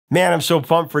Man, I'm so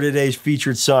pumped for today's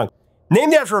featured song.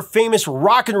 Named after a famous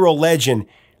rock and roll legend,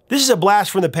 this is a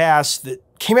blast from the past that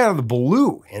came out of the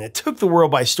blue, and it took the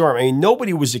world by storm. I mean,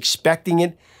 nobody was expecting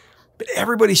it, but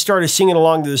everybody started singing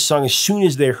along to this song as soon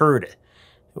as they heard it.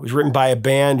 It was written by a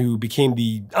band who became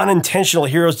the unintentional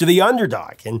heroes to the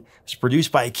underdog, and was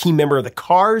produced by a key member of the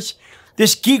Cars.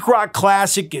 This geek rock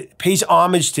classic pays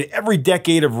homage to every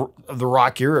decade of the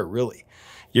rock era, really.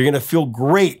 You're going to feel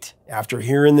great after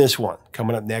hearing this one.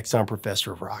 Coming up next on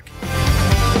Professor of Rock.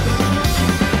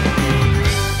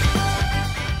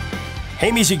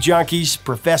 Hey, music junkies,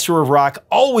 Professor of Rock,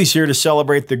 always here to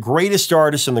celebrate the greatest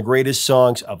artists and the greatest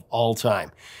songs of all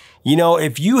time. You know,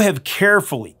 if you have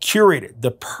carefully curated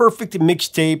the perfect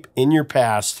mixtape in your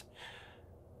past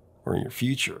or in your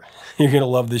future, you're going to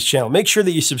love this channel. Make sure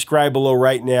that you subscribe below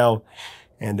right now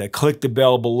and click the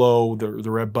bell below,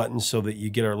 the red button, so that you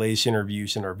get our latest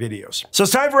interviews and our videos. So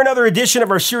it's time for another edition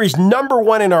of our series,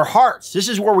 #1 in Our Hearts. This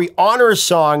is where we honor a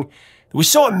song that was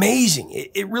so amazing.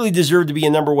 It really deserved to be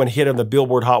a #1 hit on the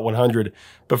Billboard Hot 100,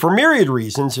 but for myriad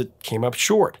reasons, it came up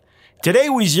short. Today,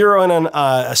 we zero in on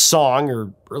a song,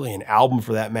 or really an album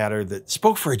for that matter, that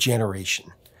spoke for a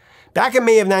generation. Back in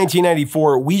May of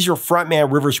 1994, Weezer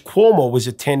frontman Rivers Cuomo was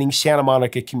attending Santa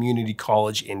Monica Community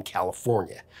College in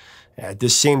California. At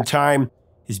this same time,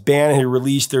 his band had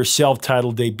released their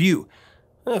self-titled debut,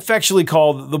 affectionately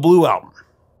called the Blue Album.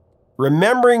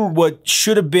 Remembering what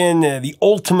should have been the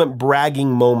ultimate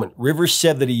bragging moment, Rivers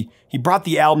said that he brought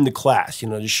the album to class,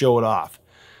 to show it off.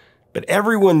 But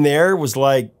everyone there was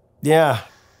like, yeah,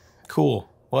 cool,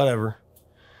 whatever.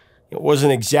 It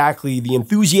wasn't exactly the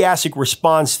enthusiastic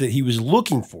response that he was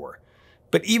looking for.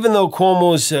 But even though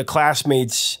Cuomo's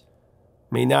classmates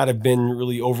may not have been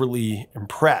really overly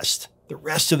impressed, the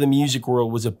rest of the music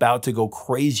world was about to go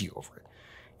crazy over it.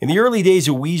 In the early days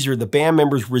of Weezer, the band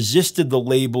members resisted the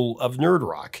label of nerd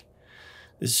rock.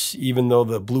 This, even though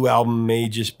the Blue Album may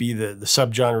just be the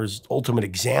subgenre's ultimate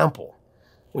example.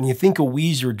 When you think of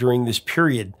Weezer during this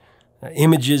period,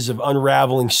 images of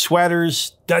unraveling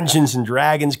sweaters, Dungeons and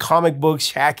Dragons, comic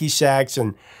books, hacky sacks,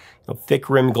 and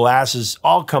thick-rimmed glasses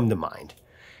all come to mind.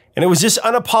 And it was this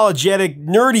unapologetic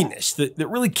nerdiness that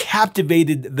really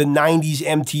captivated the 90s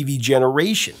MTV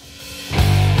generation.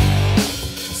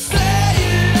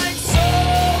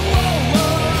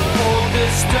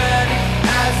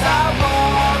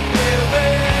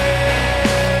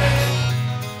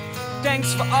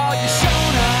 Thanks for all you've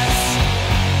shown us.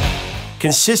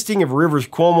 Consisting of Rivers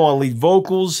Cuomo on lead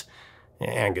vocals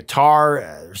and guitar,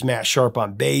 there's Matt Sharp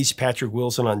on bass, Patrick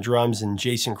Wilson on drums, and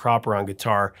Jason Cropper on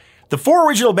guitar. The four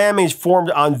original bandmates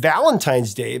formed on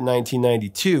Valentine's Day of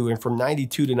 1992, and from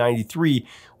 92 to 93,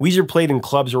 Weezer played in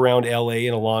clubs around LA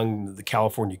and along the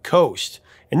California coast.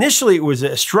 Initially, it was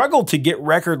a struggle to get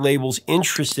record labels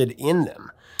interested in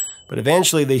them, but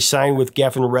eventually they signed with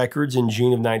Geffen Records in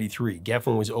June of 93.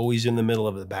 Geffen was always in the middle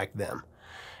of it back then.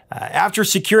 After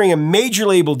securing a major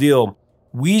label deal,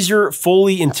 Weezer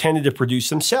fully intended to produce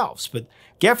themselves, but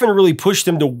Geffen really pushed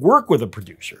them to work with a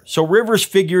producer. So Rivers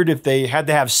figured if they had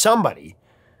to have somebody,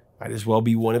 might as well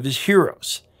be one of his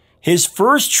heroes. His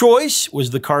first choice was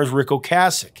the Cars' Ric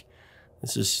Ocasek.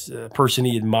 This is a person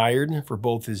he admired for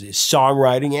both his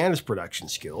songwriting and his production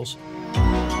skills.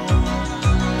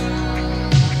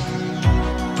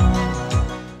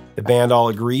 The band all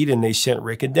agreed, and they sent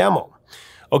Rick a demo.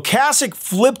 Ocasek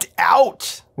flipped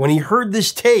out when he heard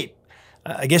this tape.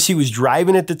 I guess he was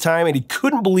driving at the time, and he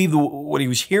couldn't believe what he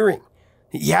was hearing.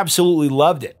 He absolutely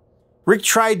loved it. Rick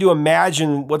tried to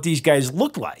imagine what these guys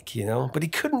looked like, but he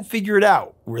couldn't figure it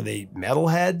out. Were they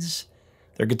metalheads?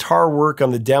 Their guitar work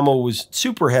on the demo was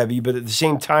super heavy, but at the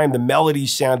same time, the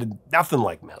melodies sounded nothing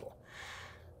like metal.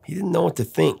 He didn't know what to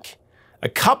think. A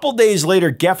couple days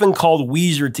later, Geffen called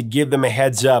Weezer to give them a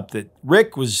heads up that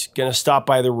Rick was going to stop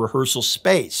by the rehearsal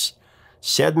space.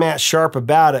 Said Matt Sharp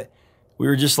about it. We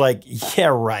were just like, yeah,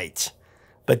 right.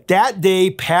 But that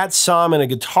day, Pat saw him in a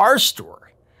guitar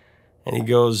store, and he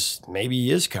goes, maybe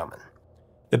he is coming.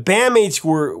 The bandmates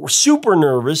were super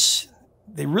nervous.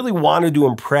 They really wanted to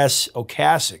impress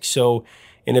Ocasek. So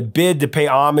in a bid to pay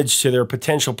homage to their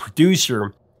potential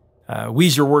producer,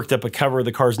 Weezer worked up a cover of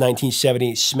the Cars'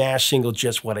 1978 smash single,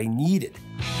 Just What I Needed.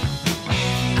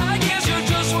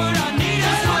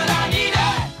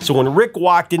 So when Rick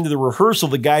walked into the rehearsal,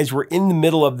 the guys were in the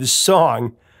middle of this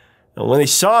song. And when they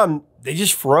saw him, they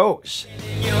just froze.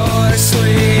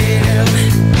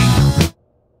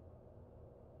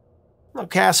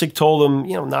 Ocasek told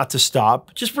him, not to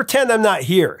stop. Just pretend I'm not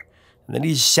here. And then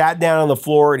he just sat down on the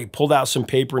floor and he pulled out some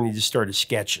paper and he just started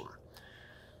sketching.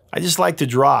 I just like to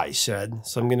draw, he said.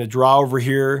 So I'm going to draw over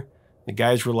here. The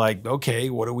guys were like, okay,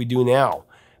 what do we do now?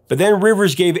 But then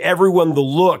Rivers gave everyone the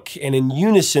look, and in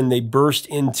unison they burst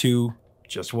into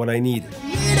Just What I Needed.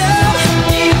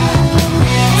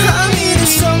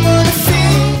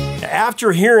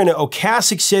 After hearing it,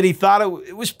 Ocasek said he thought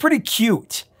it was pretty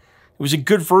cute. It was a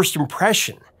good first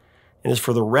impression. And as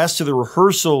for the rest of the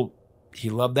rehearsal, he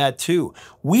loved that too.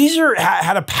 Weezer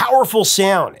had a powerful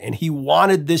sound, and he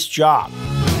wanted this job.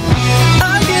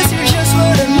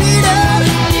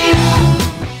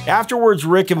 Afterwards,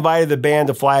 Ric invited the band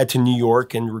to fly out to New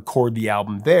York and record the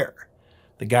album there.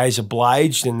 The guys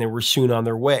obliged, and they were soon on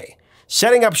their way,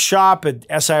 setting up shop at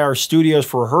SIR Studios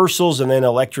for rehearsals and then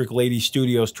Electric Lady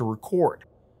Studios to record.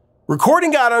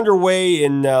 Recording got underway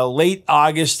in late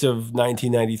August of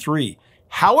 1993.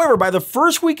 However, by the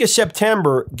first week of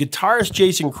September, guitarist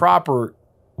Jason Cropper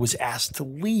was asked to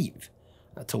leave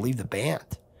the band.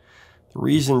 The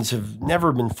reasons have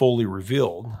never been fully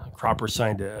revealed. Cropper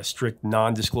signed a strict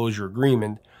non-disclosure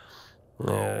agreement.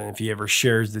 If he ever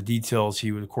shares the details,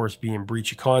 he would, of course, be in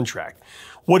breach of contract.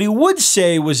 What he would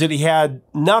say was that he had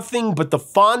nothing but the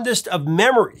fondest of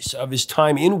memories of his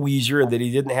time in Weezer and that he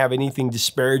didn't have anything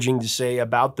disparaging to say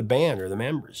about the band or the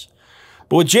members.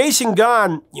 But with Jason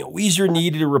gone, Weezer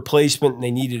needed a replacement, and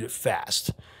they needed it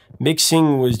fast.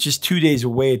 Mixing was just 2 days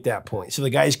away at that point. So the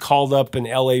guys called up an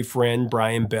LA friend,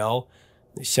 Brian Bell.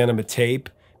 They sent him a tape.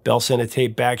 Bell sent a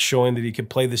tape back showing that he could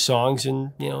play the songs,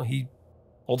 and he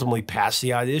ultimately passed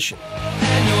the audition.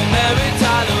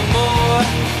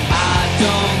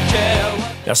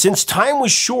 Now, since time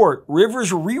was short,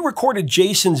 Rivers re-recorded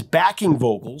Jason's backing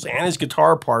vocals and his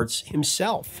guitar parts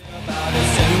himself.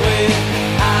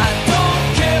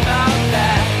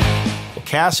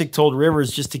 Ocasek told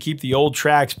Rivers just to keep the old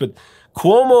tracks, but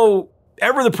Cuomo,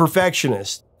 ever the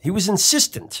perfectionist, he was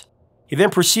insistent. He then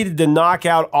proceeded to knock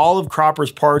out all of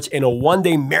Cropper's parts in a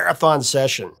one-day marathon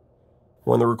session.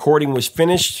 When the recording was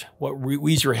finished, what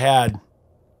Weezer had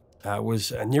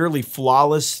was a nearly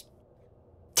flawless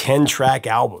 10-track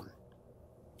album,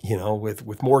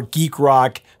 with more geek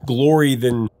rock glory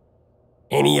than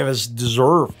any of us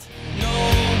deserved.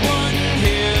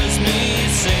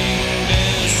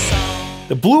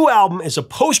 The Blue Album is a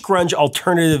post-grunge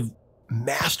alternative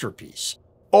masterpiece,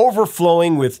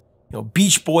 overflowing with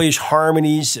Beach Boyish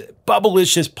harmonies,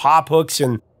 bubblicious pop hooks,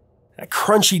 and a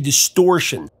crunchy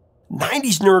distortion.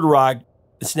 90s nerd rock,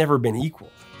 it's never been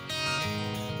equaled.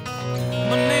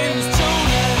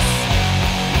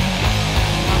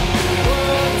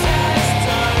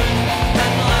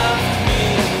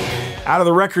 Out of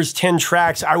the record's 10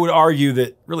 tracks, I would argue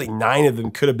that really 9 of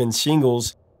them could have been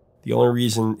singles. The only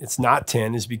reason it's not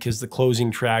 10 is because the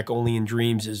closing track, Only in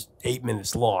Dreams, is 8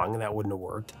 minutes long, and that wouldn't have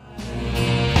worked.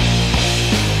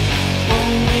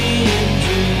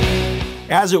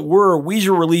 As it were,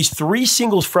 Weezer released 3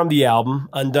 singles from the album: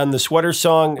 Undone the Sweater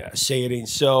Song, Say It Ain't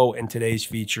So, and today's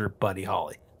feature, Buddy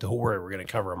Holly. Don't worry, we're going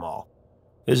to cover them all.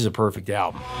 This is a perfect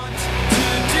album.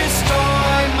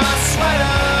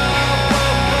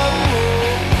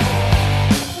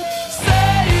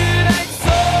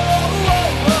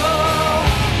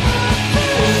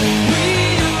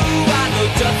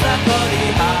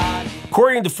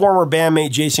 According to former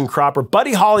bandmate Jason Cropper,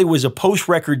 Buddy Holly was a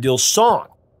post-record deal song.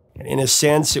 And in a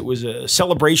sense, it was a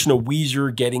celebration of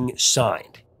Weezer getting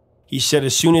signed. He said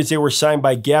as soon as they were signed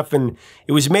by Geffen,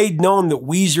 it was made known that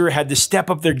Weezer had to step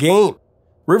up their game.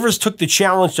 Rivers took the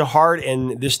challenge to heart,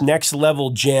 and this next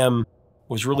level gem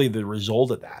was really the result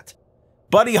of that.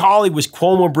 Buddy Holly was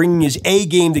Cuomo bringing his A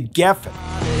game to Geffen.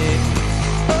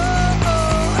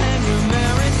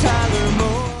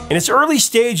 In its early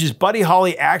stages, Buddy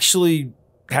Holly actually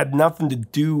had nothing to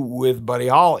do with Buddy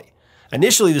Holly.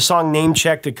 Initially, the song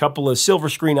name-checked a couple of silver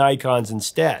screen icons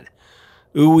instead.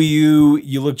 Ooh,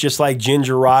 you look just like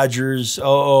Ginger Rogers.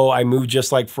 Oh, I move just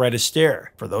like Fred Astaire.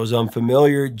 For those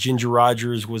unfamiliar, Ginger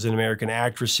Rogers was an American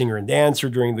actress, singer, and dancer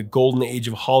during the golden age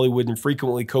of Hollywood and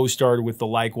frequently co-starred with the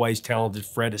likewise talented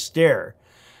Fred Astaire.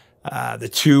 The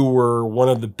two were one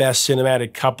of the best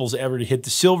cinematic couples ever to hit the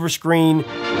silver screen.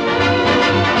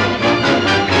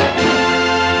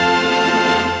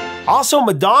 Also,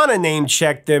 Madonna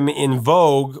name-checked them in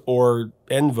Vogue, or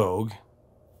En Vogue.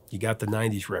 You got the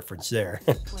 90s reference there.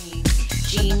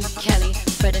 Gene Kelly,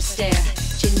 Fred Astaire,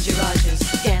 Ginger Rogers,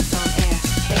 dance on air.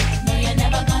 No, you're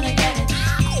never gonna get it.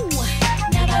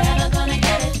 Never ever gonna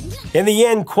get it. In the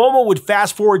end, Cuomo would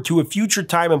fast forward to a future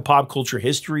time in pop culture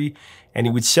history, and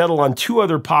he would settle on 2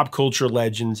 other pop culture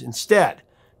legends instead.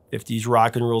 50s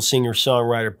rock and roll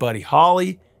singer-songwriter Buddy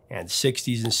Holly, and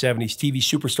 60s and 70s TV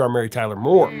superstar Mary Tyler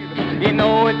Moore. You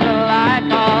know it's a lie,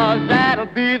 'cause that'll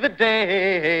be the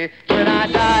day when I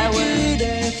die with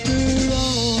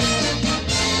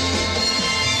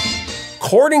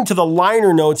According to the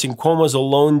liner notes in Cuomo's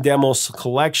Alone Demos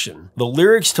collection, the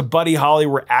lyrics to Buddy Holly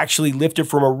were actually lifted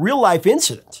from a real-life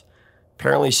incident.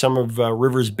 Apparently, some of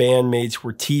Rivers' bandmates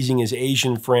were teasing his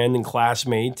Asian friend and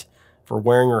classmate for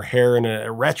wearing her hair in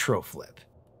a retro flip.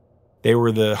 They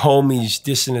were the homies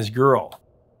dissing his girl.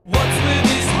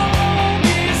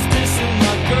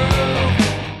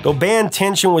 Though band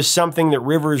tension was something that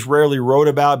Rivers rarely wrote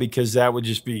about because that would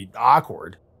just be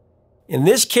awkward. In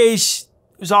this case,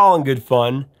 it was all in good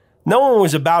fun. No one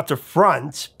was about to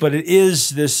front, but it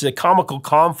is this comical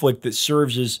conflict that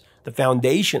serves as the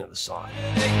foundation of the song.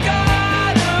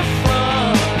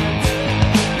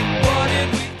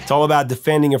 It's all about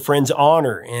defending a friend's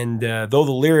honor, and though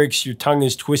the lyrics, your tongue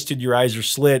is twisted, your eyes are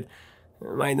slit,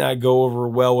 it might not go over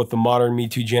well with the modern Me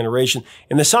Too generation.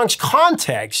 In the song's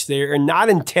context, they are not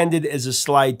intended as a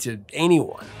slight to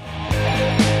anyone,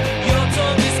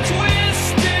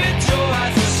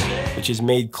 which is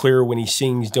made clear when he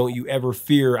sings, "Don't you ever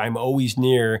fear, I'm always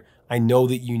near, I know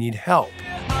that you need help."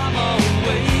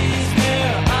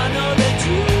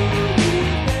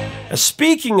 Now,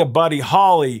 speaking of Buddy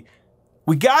Holly,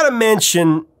 we gotta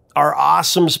mention our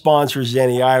awesome sponsor,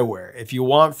 Zenni Eyewear. If you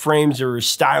want frames that are as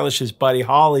stylish as Buddy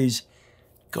Holly's,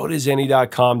 go to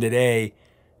Zenni.com today.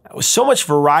 With so much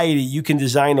variety, you can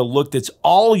design a look that's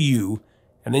all you,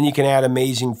 and then you can add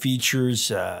amazing features.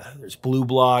 There's blue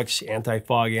blocks,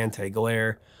 anti-fog,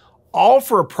 anti-glare, all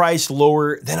for a price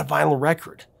lower than a vinyl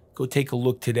record. Go take a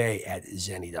look today at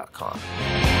Zenni.com.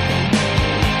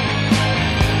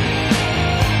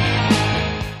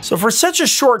 So for such a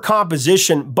short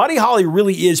composition, Buddy Holly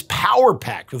really is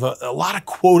power-packed with a lot of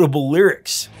quotable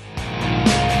lyrics.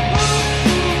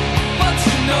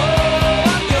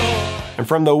 And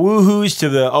from the woohoos to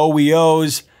the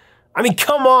OEOs, I mean,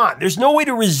 come on, there's no way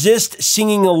to resist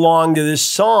singing along to this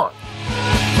song.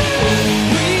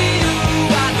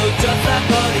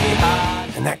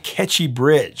 And that catchy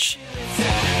bridge.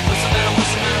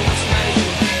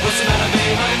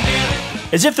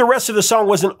 As if the rest of the song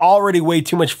wasn't already way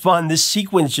too much fun, this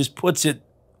sequence just puts it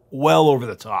well over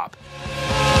the top.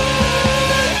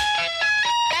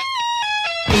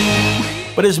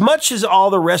 But as much as all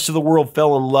the rest of the world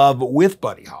fell in love with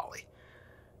Buddy Holly,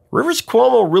 Rivers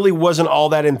Cuomo really wasn't all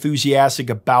that enthusiastic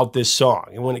about this song.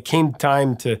 And when it came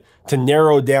time to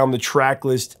narrow down the track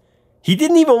list, he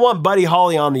didn't even want Buddy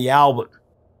Holly on the album.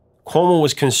 Cuomo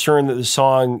was concerned that the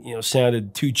song,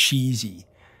 sounded too cheesy,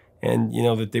 and,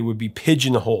 that they would be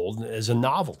pigeonholed as a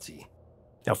novelty.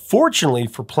 Now, fortunately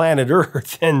for planet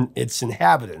Earth and its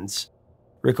inhabitants,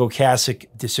 Ric Ocasek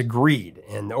disagreed.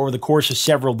 And over the course of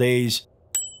several days,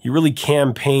 he really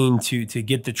campaigned to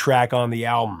get the track on the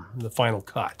album, the final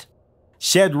cut.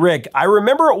 Said Rick, "I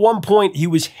remember at one point he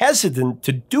was hesitant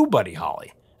to do Buddy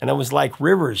Holly. And I was like,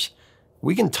 Rivers,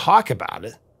 we can talk about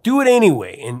it. Do it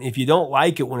anyway. And if you don't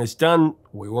like it when it's done,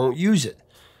 we won't use it.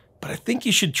 But I think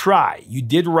you should try. You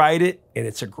did write it, and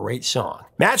it's a great song."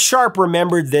 Matt Sharp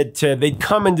remembered that they'd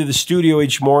come into the studio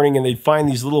each morning and they'd find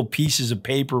these little pieces of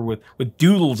paper with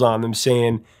doodles on them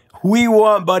saying, "We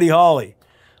want Buddy Holly."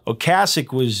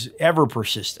 Ocasek was ever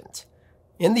persistent.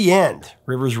 In the end,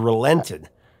 Rivers relented,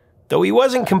 though he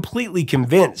wasn't completely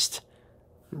convinced.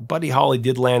 Buddy Holly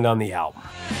did land on the album.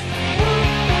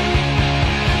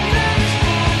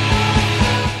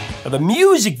 Now, the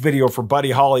music video for Buddy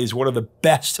Holly is one of the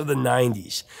best of the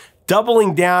 90s.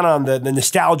 Doubling down on the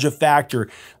nostalgia factor,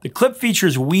 the clip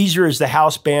features Weezer as the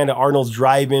house band at Arnold's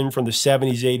Drive-In from the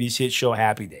 70s, 80s hit show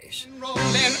Happy Days.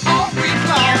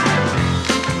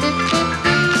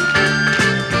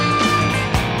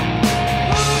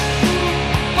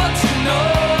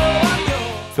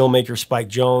 Filmmaker Spike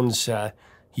Jonze,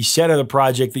 he said of the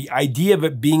project, "The idea of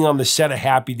it being on the set of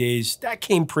Happy Days, that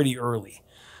came pretty early.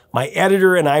 My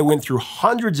editor and I went through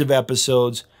hundreds of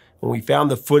episodes. When we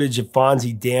found the footage of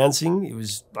Fonzie dancing, it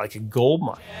was like a gold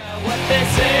mine."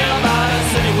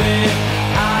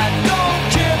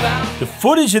 The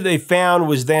footage that they found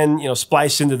was then,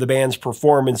 spliced into the band's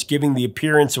performance, giving the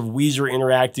appearance of Weezer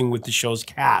interacting with the show's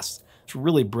cast. It's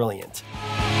really brilliant.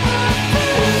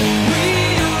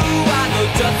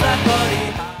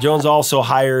 Jones also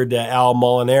hired Al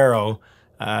Molinaro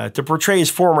to portray his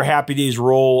former Happy Days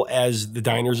role as the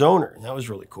diner's owner. That was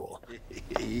really cool.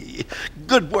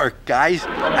 Good work, guys.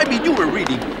 I mean, you were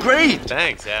really great.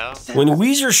 Thanks, Al. When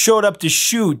Weezer showed up to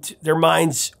shoot, their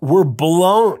minds were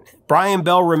blown. Brian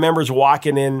Bell remembers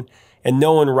walking in and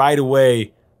knowing right away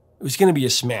it was going to be a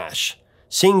smash.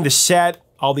 Seeing the set,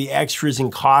 all the extras in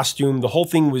costume, the whole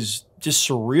thing was just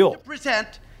surreal.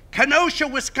 Present Kenosha,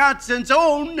 Wisconsin's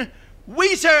own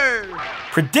Weezer.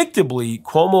 Predictably,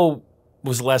 Cuomo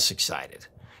was less excited.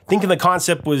 thinking the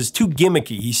concept was too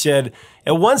gimmicky. He said,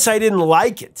 at once I didn't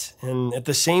like it, and at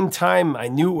the same time, I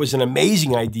knew it was an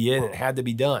amazing idea and it had to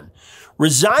be done.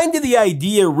 Resigned to the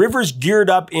idea, Rivers geared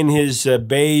up in his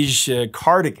beige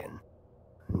cardigan.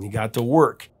 And he got to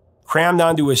work. Crammed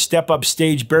onto a step-up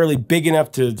stage barely big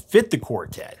enough to fit the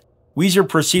quartet. Weezer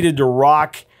proceeded to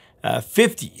rock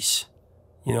 50s,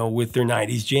 with their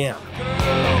 90s jam.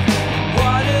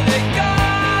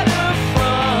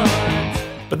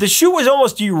 But the shoot was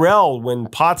almost derailed when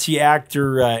Potsy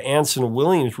actor Anson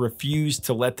Williams refused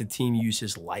to let the team use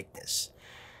his likeness.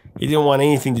 He didn't want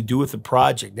anything to do with the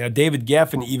project. Now, David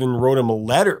Geffen even wrote him a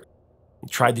letter. He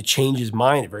tried to change his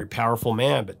mind, a very powerful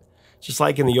man, but just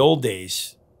like in the old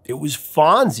days, it was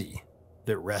Fonzie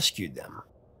that rescued them.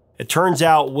 It turns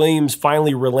out Williams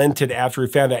finally relented after he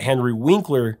found out Henry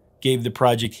Winkler gave the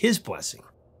project his blessing.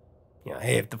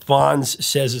 Hey, if the Fonz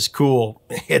says it's cool,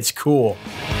 it's cool.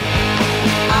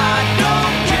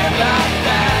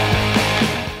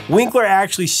 Winkler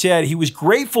actually said he was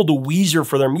grateful to Weezer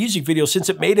for their music video since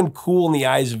it made him cool in the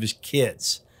eyes of his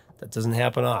kids. That doesn't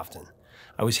happen often.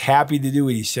 I was happy to do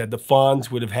it, he said. The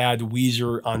Fonz would have had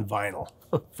Weezer on vinyl,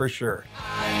 for sure.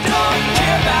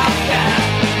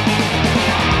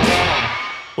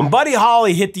 When Buddy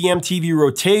Holly hit the MTV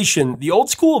rotation, the old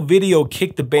school video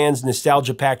kicked the band's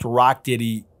nostalgia-packed rock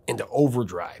ditty into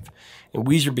overdrive, and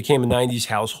Weezer became a 90s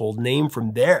household name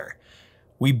from there.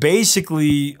 We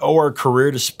basically owe our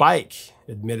career to Spike,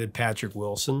 admitted Patrick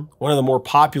Wilson. One of the more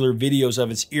popular videos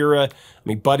of its era.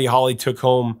 Buddy Holly took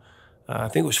home, I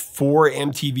think it was 4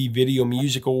 MTV Video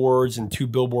Music Awards and 2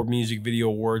 Billboard Music Video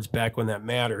Awards back when that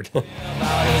mattered.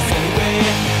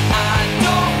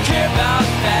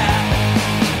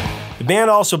 The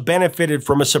band also benefited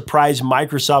from a surprise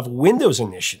Microsoft Windows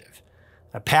initiative,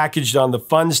 packaged on the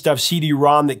Fun Stuff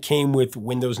CD-ROM that came with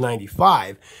Windows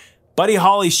 95. Buddy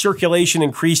Holly's circulation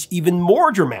increased even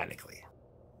more dramatically.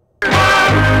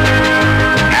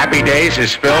 Happy Days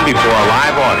is filmed before a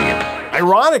live audience.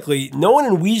 Ironically, no one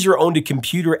in Weezer owned a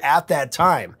computer at that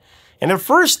time. And at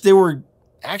first, they were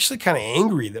actually kind of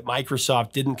angry that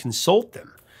Microsoft didn't consult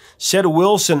them. Said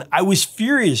Wilson, I was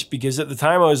furious because at the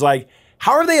time I was like,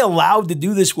 how are they allowed to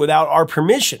do this without our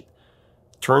permission?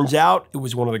 Turns out it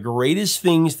was one of the greatest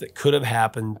things that could have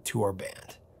happened to our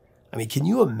band. Can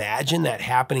you imagine that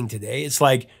happening today? It's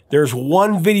like there's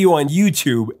one video on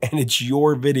YouTube and it's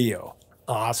your video.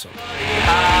 Awesome.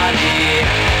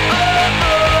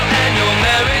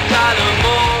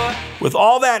 With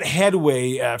all that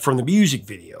headway from the music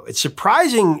video, it's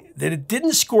surprising that it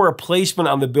didn't score a placement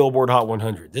on the Billboard Hot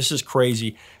 100. This is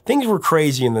crazy. Things were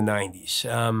crazy in the 90s.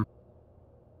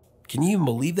 Can you even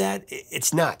believe that?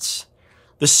 It's nuts.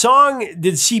 The song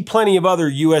did see plenty of other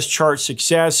U.S. chart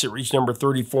success. It reached number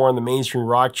 34 on the mainstream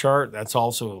rock chart. That's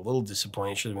also a little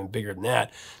disappointing. It should have been bigger than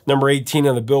that. Number 18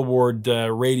 on the Billboard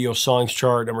Radio Songs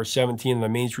chart. Number 17 on the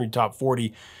mainstream top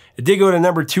 40. It did go to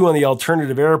number 2 on the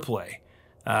alternative airplay,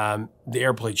 the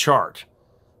airplay chart.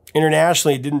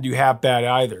 Internationally, it didn't do half bad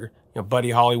either. Buddy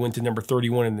Holly went to number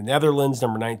 31 in the Netherlands,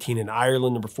 number 19 in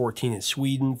Ireland, number 14 in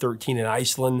Sweden, 13 in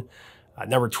Iceland,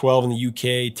 number 12 in the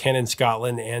UK, 10 in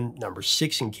Scotland, and number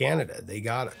 6 in Canada. They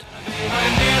got it.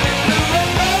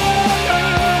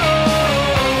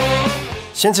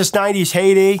 Since its 90s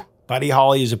heyday, Buddy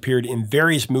Holly has appeared in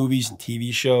various movies and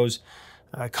TV shows.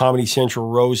 Comedy Central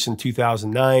roast in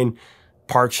 2009,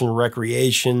 Parks and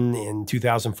Recreation in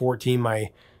 2014, My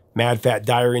Mad Fat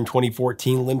Diary in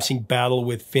 2014, Lip Sync Battle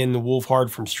with Finn Wolfhard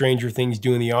from Stranger Things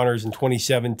doing the honors in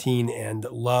 2017, and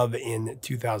Love in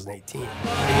 2018.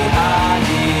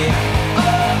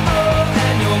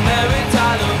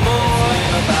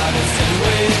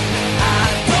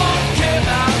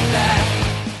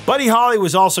 Buddy Holly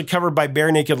was also covered by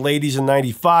Bare Naked Ladies in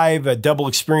 95, a double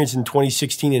experience in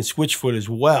 2016 and Switchfoot as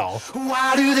well.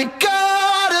 Why do they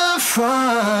gotta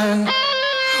front?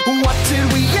 What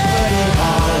did we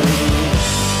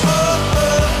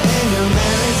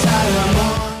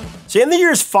So in the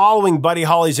years following Buddy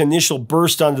Holly's initial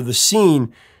burst onto the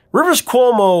scene, Rivers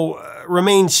Cuomo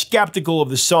remained skeptical of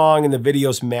the song and the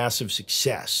video's massive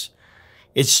success.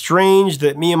 It's strange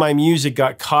that me and my music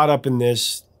got caught up in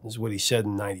this, is what he said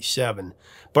in 97.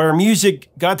 But our music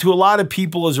got to a lot of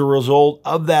people as a result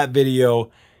of that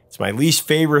video. It's my least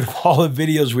favorite of all the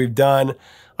videos we've done.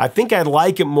 I think I'd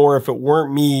like it more if it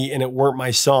weren't me and it weren't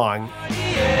my song.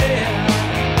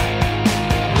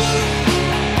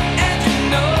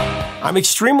 I'm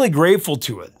extremely grateful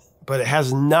to it, but it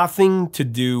has nothing to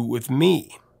do with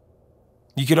me.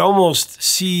 You could almost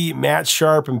see Matt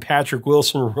Sharp and Patrick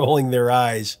Wilson rolling their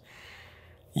eyes.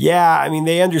 Yeah, I mean,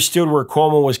 they understood where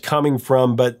Cuomo was coming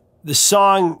from, but the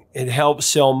song, it helped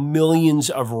sell millions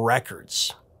of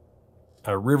records.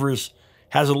 Rivers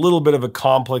has a little bit of a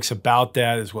complex about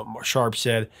that, is what Sharp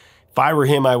said. If I were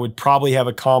him, I would probably have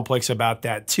a complex about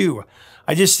that too.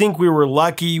 I just think we were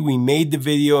lucky we made the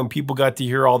video and people got to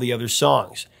hear all the other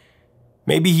songs.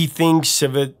 Maybe he thinks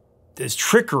of it as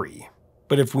trickery,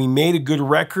 but if we made a good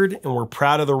record and we're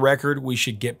proud of the record, we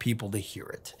should get people to hear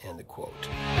it. End of quote.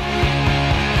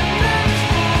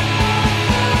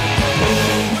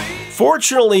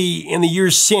 Fortunately, in the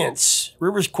years since,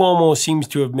 Rivers Cuomo seems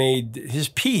to have made his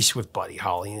peace with Buddy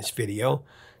Holly in this video.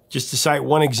 Just to cite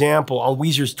one example, on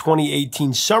Weezer's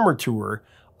 2018 summer tour,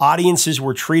 audiences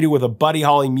were treated with a Buddy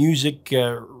Holly music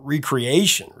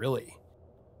recreation, really.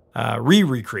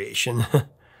 Re-recreation.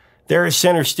 There at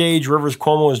center stage, Rivers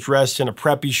Cuomo was dressed in a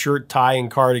preppy shirt, tie, and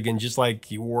cardigan, just like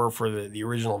he wore for the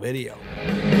original video.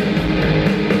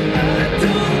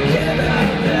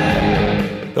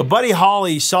 The Buddy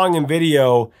Holly song and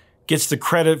video gets the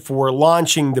credit for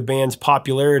launching the band's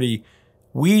popularity.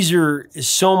 Weezer is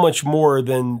so much more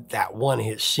than that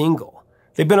one-hit single.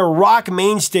 They've been a rock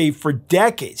mainstay for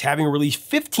decades, having released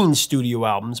 15 studio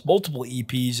albums, multiple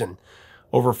EPs, and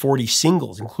over 40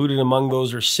 singles. Included among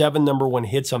those are 7 number-1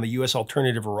 hits on the U.S.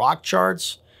 alternative rock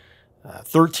charts,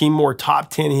 13 more top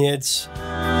 10 hits.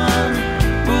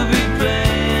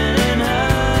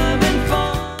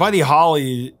 Buddy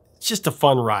Holly, it's just a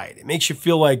fun ride. It makes you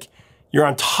feel like you're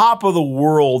on top of the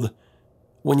world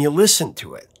when you listen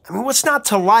to it. I mean, what's not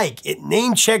to like? It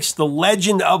name checks the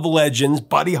legend of legends,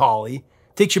 Buddy Holly,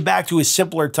 takes you back to a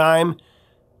simpler time,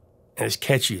 and it's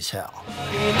catchy as hell.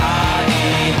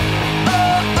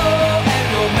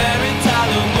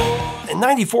 And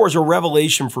 94 is a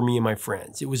revelation for me and my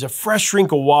friends. It was a fresh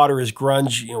drink of water as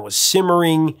grunge, was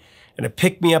simmering, and a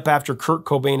pick-me-up after Kurt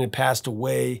Cobain had passed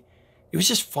away. It was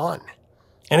just fun.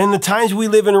 And in the times we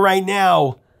live in right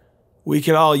now, we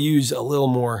could all use a little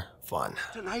more fun.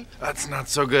 Tonight? That's not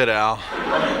so good, Al.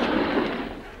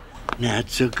 Not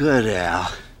so good,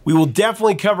 Al. We will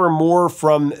definitely cover more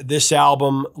from this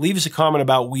album. Leave us a comment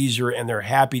about Weezer and their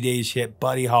Happy Days hit,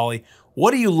 Buddy Holly.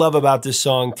 What do you love about this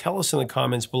song? Tell us in the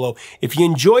comments below. If you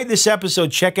enjoyed this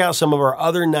episode, check out some of our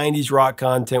other 90s rock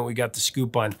content. We got the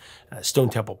scoop on Stone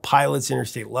Temple Pilots,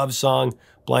 Interstate Love Song,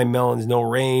 Blind Melon's No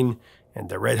Rain, and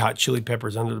the Red Hot Chili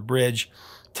Peppers Under the Bridge.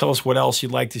 Tell us what else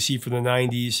you'd like to see from the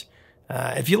 90s.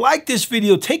 If you like this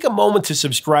video, take a moment to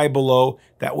subscribe below.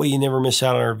 That way you never miss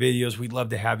out on our videos. We'd love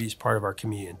to have you as part of our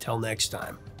community. Until next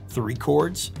time, 3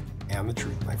 chords and the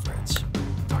truth, my friends.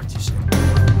 Talk to you soon.